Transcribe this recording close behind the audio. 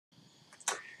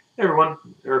Hey everyone,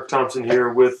 Eric Thompson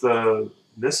here with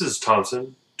Mrs.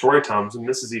 Thompson, Tori Thompson,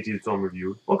 Mrs. ET Film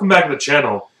Review. Welcome back to the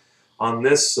channel on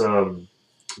this, the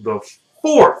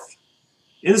fourth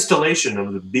installation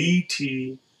of the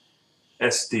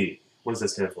BTSD. What does that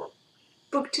stand for?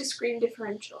 Book to Screen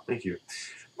Differential. Thank you.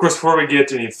 Of course, before we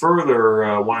get any further,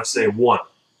 I want to say, one,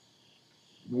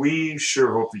 we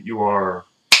sure hope that you are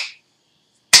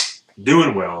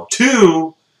doing well.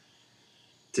 Two,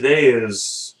 today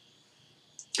is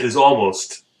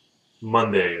almost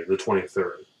Monday, the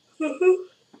 23rd.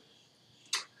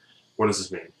 What does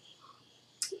this mean?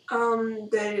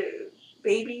 The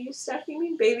baby stuff, you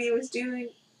mean? Baby was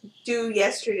due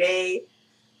yesterday,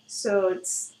 so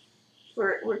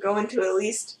we're going to at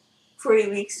least 40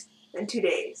 weeks and 2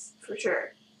 days, for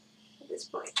sure, at this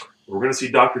point. We're going to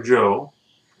see Dr. Joe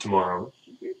tomorrow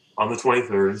on the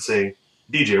 23rd and say,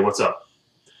 DJ, what's up?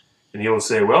 And he'll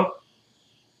say, well,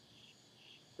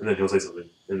 and then he'll say something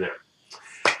in there.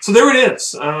 So there it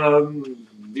is.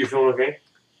 You feeling okay?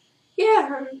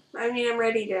 Yeah, I mean, I'm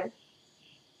ready to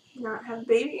not have a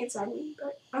baby inside me,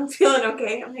 but I'm feeling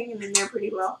okay. I'm hanging in there pretty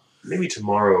well. Maybe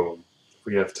tomorrow, if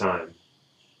we have time,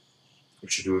 we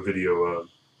should do a video of,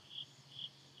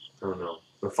 I don't know,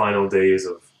 the final days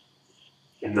of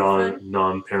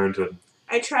non-parenthood.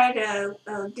 I tried a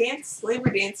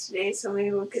labor dance today, so maybe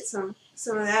we'll get some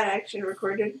of that action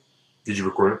recorded. Did you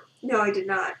record it? No, I did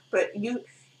not. But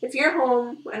if you're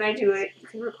home when I do it, you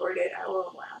can record it. I will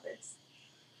allow this.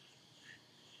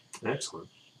 Excellent.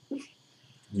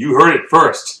 You heard it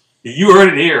first. You heard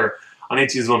it here on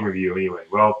AT's Film Review. Anyway,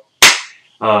 well,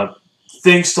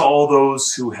 thanks to all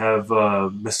those who have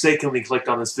mistakenly clicked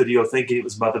on this video thinking it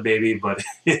was about the baby, but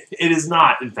it is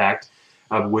not, in fact.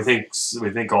 We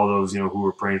thank all those who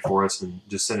were praying for us and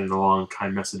just sending along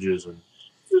kind messages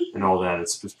and all that.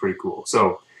 It's pretty cool.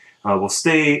 So we'll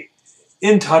stay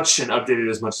in touch and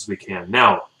updated as much as we can.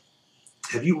 Now,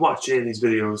 have you watched any of these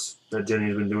videos that Jenny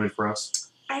has been doing for us?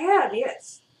 I have,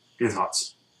 yes. Your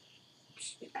thoughts?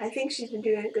 I think she's been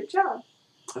doing a good job.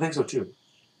 I think so too.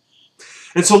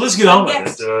 And so let's get on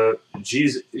with it.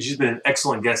 She's been an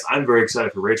excellent guest. I'm very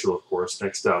excited for Rachel, of course,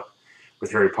 next up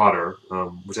with Harry Potter,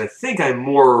 which I think I'm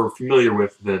more familiar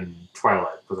with than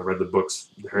Twilight, because I read the books,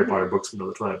 the Harry Potter books,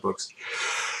 the Twilight books.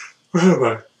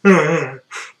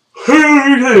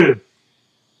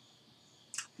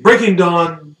 Breaking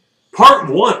Dawn, Part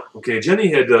 1. Okay, Jenny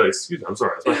had, excuse me, I'm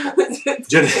sorry, that's my fault.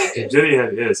 Jenny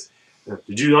had his.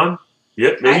 Did you on?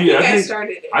 Yep, maybe. I think I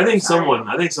started it. I think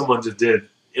someone just did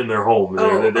in their home.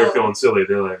 They're feeling silly.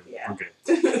 They're like, yeah. Okay.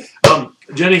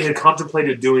 Jenny had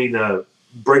contemplated doing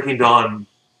Breaking Dawn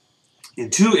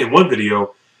in one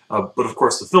video, but of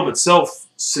course the film itself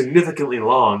significantly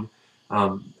long,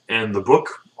 and the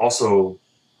book also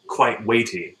quite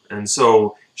weighty, and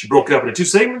so she broke it up into 2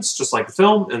 segments, just like the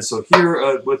film. And so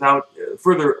here, without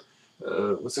further,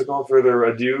 what's it called? Further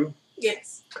ado?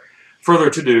 Yes. Further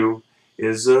to do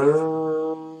is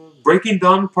Breaking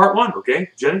Dawn Part 1.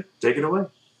 Okay, Jenny, take it away.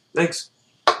 Thanks.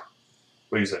 What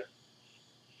do you say?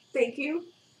 Thank you.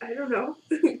 I don't know.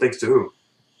 Thanks to who?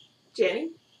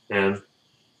 Jenny. And?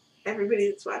 Everybody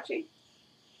that's watching.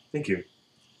 Thank you.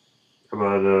 How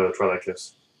about Twilight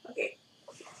Kiss? Okay.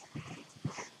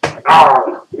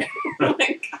 Oh! Oh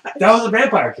my god. That was a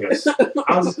vampire kiss.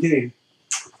 I was just kidding.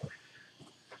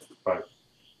 Bye.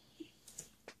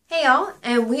 Hey y'all,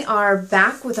 and we are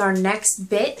back with our next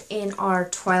bit in our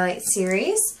Twilight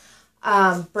series,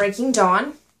 Breaking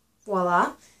Dawn.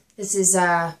 Voila. This is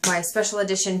my special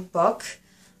edition book.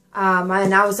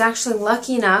 And I was actually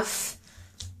lucky enough,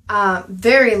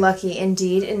 very lucky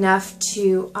indeed, enough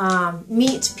to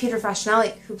meet Peter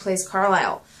Facinelli, who plays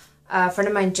Carlisle. A friend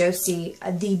of mine, Josie,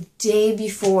 the day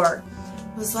before,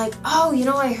 was like, oh,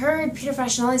 I heard Peter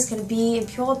Facinelli is going to be in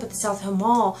Puyallup at the South Hill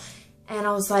Mall. And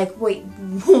I was like, wait,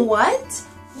 what?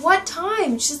 What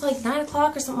time? She's like 9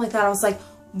 o'clock or something like that. I was like,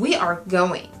 we are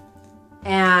going.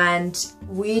 And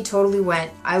we totally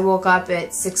went. I woke up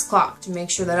at 6 o'clock to make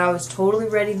sure that I was totally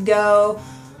ready to go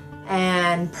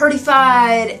and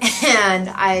purtified. And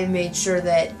I made sure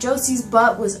that Josie's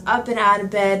butt was up and out of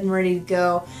bed and ready to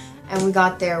go. And we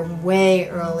got there way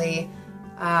early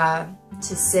to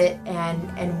sit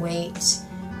and wait.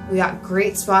 We got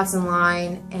great spots in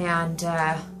line, and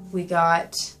we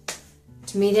got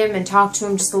to meet him and talk to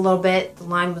him just a little bit. The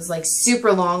line was like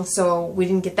super long, so we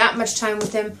didn't get that much time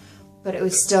with him, but it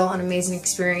was still an amazing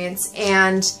experience.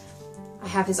 And I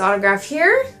have his autograph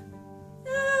here.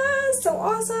 So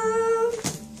awesome.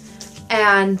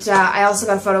 And I also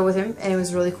got a photo with him, and it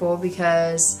was really cool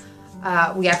because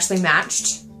we actually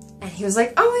matched. And he was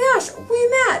like, oh my gosh, we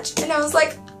match. And I was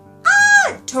like,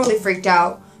 ah, totally freaked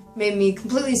out made me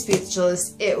completely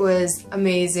speechless. It was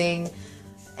amazing.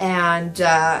 And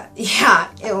yeah,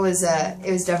 it was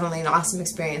definitely an awesome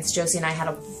experience. Josie and I had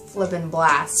a flippin'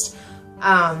 blast.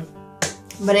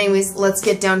 But anyways, let's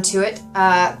get down to it.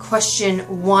 Question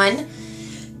 1.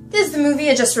 Is the movie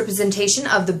a just representation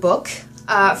of the book?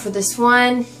 For this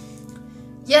one,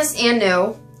 yes and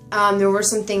no. There were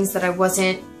some things that I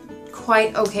wasn't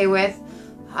quite okay with.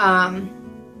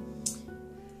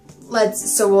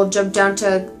 So we'll jump down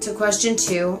to question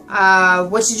 2.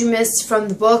 What did you miss from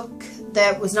the book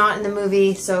that was not in the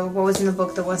movie? So what was in the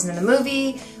book that wasn't in the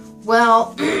movie?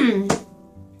 Well,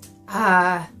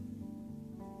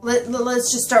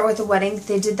 let's just start with the wedding.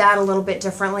 They did that a little bit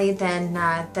differently than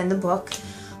the book.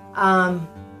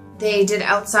 They did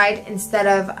outside instead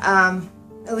of,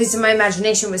 at least in my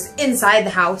imagination, it was inside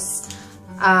the house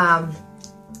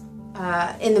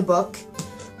in the book.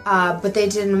 But they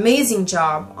did an amazing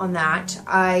job on that.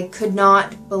 I could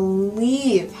not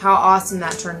believe how awesome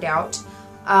that turned out.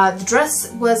 The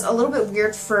dress was a little bit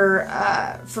weird for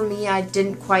me. I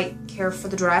didn't quite care for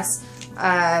the dress.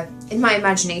 In my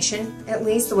imagination, at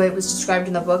least, the way it was described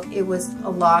in the book, it was a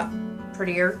lot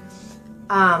prettier.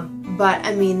 But,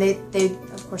 I mean, they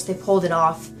of course, they pulled it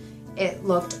off. It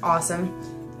looked awesome.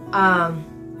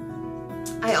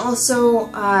 I also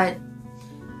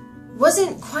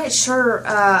wasn't quite sure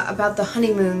about the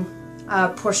honeymoon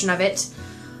portion of it.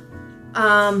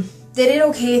 They did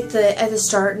okay at the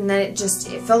start, and then it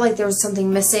felt like there was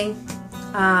something missing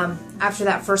after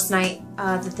that first night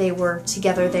that they were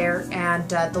together there, and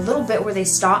the little bit where they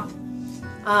stop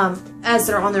as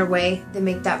they're on their way, they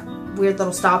make that weird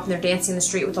little stop and they're dancing in the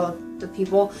street with all the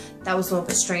people. That was a little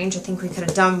bit strange. I think we could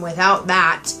have done without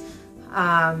that.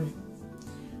 And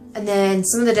then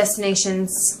some of the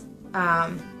destinations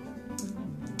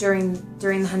during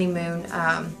the honeymoon,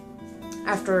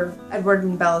 after Edward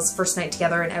and Bella's first night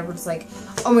together, and Edward's like,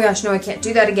 oh my gosh, no, I can't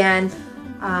do that again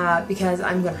because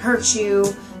I'm gonna hurt you.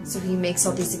 So he makes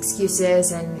all these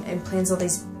excuses and plans all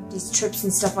these trips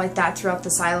and stuff like that throughout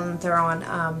this island that they're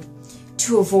on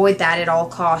to avoid that at all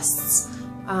costs.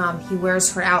 He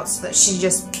wears her out so that she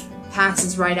just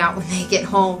passes right out when they get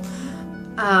home.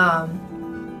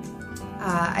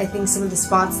 I think some of the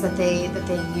spots that they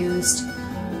used,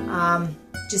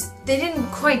 they didn't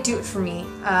quite do it for me.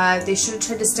 They should have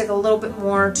tried to stick a little bit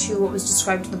more to what was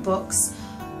described in the books.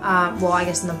 Well, I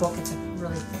guess in the book it's a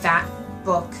really fat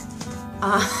book.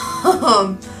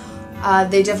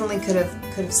 They definitely could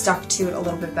have stuck to it a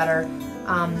little bit better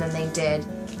than they did.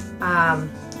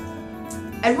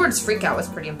 Edward's freakout was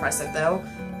pretty impressive, though.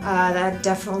 That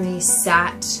definitely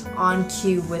sat on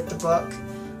cue with the book.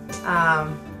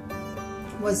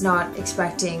 Was not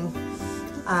expecting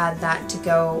that to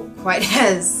go quite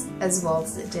as well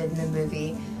as it did in the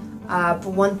movie. But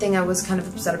one thing I was kind of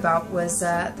upset about was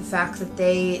the fact that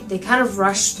they kind of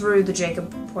rushed through the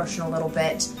Jacob portion a little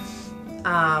bit,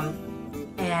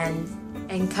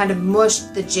 and kind of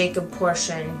mushed the Jacob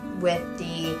portion with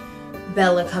the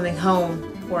Bella coming home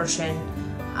portion.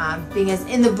 Being as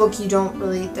in the book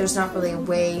there's not really a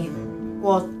way,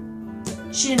 well,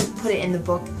 she didn't put it in the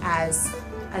book as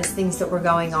things that were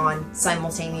going on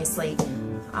simultaneously.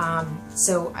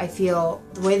 So I feel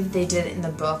the way that they did it in the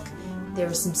book, there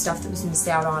was some stuff that was missed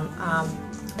out on.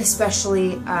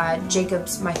 Especially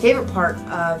my favorite part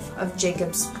of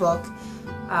Jacob's book,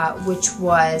 which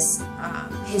was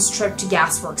his trip to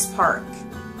Gasworks Park.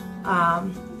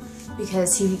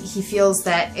 Because he feels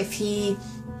that if he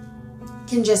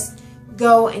can just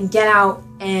go and get out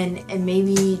and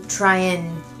maybe try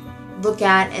and look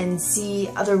at and see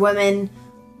other women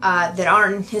that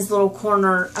aren't in his little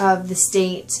corner of the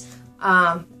state,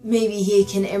 maybe he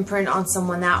can imprint on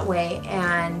someone that way,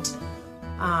 and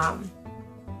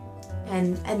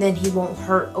then he won't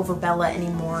hurt over Bella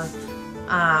anymore.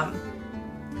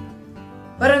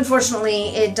 But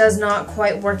unfortunately, it does not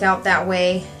quite work out that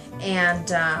way,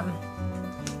 and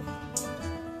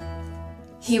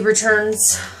he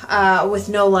returns with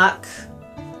no luck.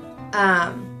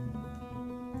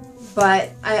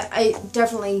 But I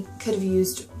definitely could have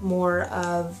used more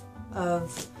of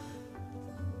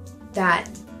that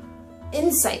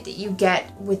insight that you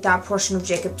get with that portion of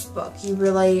Jacob's book.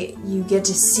 You get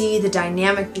to see the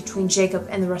dynamic between Jacob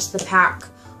and the rest of the pack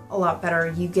a lot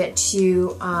better. You get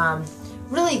to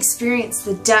really experience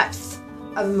the depth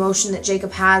of emotion that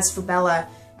Jacob has for Bella,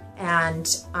 and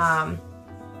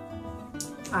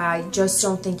I just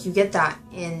don't think you get that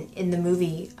in the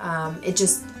movie. It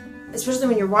just, especially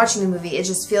when you're watching the movie, it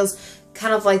just feels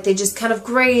kind of like they just kind of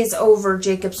graze over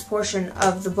Jacob's portion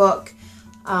of the book,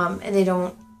 and they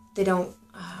don't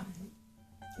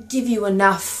give you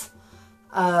enough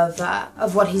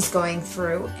of what he's going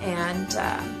through. And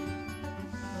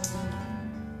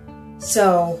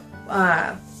so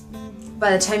by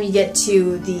the time you get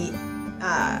to the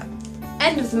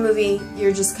end of the movie,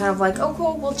 you're just kind of like, oh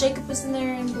cool, well Jacob was in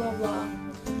there and blah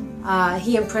blah.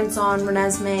 He imprints on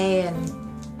Renesmee, and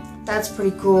that's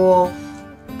pretty cool.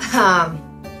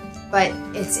 But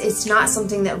it's not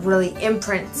something that really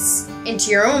imprints into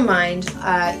your own mind.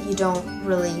 You don't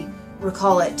really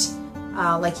recall it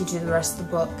like you do the rest of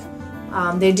the book.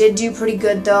 They did do pretty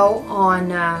good though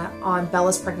on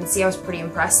Bella's pregnancy. I was pretty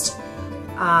impressed.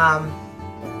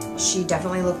 She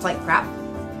definitely looked like crap.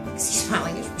 Excuse my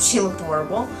language, but she looked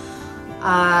horrible.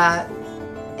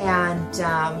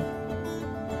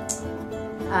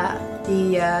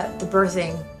 The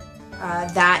birthing,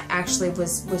 that actually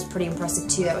was pretty impressive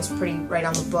too. That was pretty right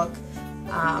on the book.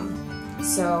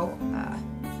 So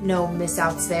no miss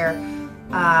outs there.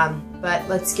 But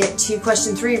let's get to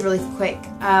question 3 really quick.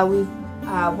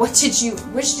 Which did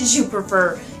you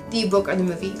prefer, the book or the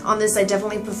movie? On this, I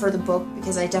definitely prefer the book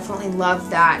because I definitely love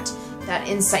that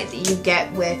insight that you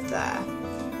get with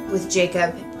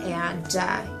Jacob, and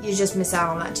you just miss out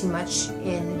on that too much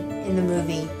in the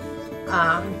movie.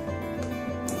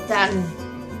 That,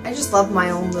 and I just love my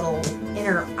own little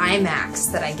inner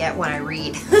IMAX that I get when I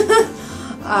read.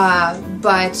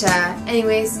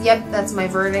 Anyways, yep, that's my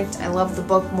verdict. I love the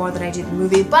book more than I do the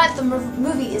movie, but the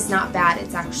movie is not bad.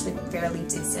 It's actually fairly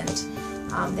decent.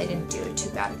 They didn't do too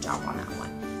bad a job on that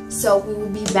one. So we will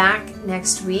be back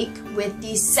next week with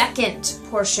the second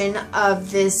portion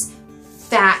of this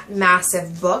fat,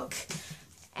 massive book.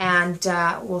 And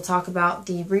we'll talk about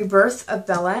the rebirth of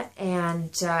Bella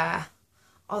and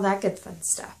all that good fun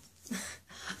stuff.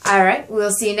 All right,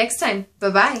 we'll see you next time.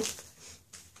 Bye-bye.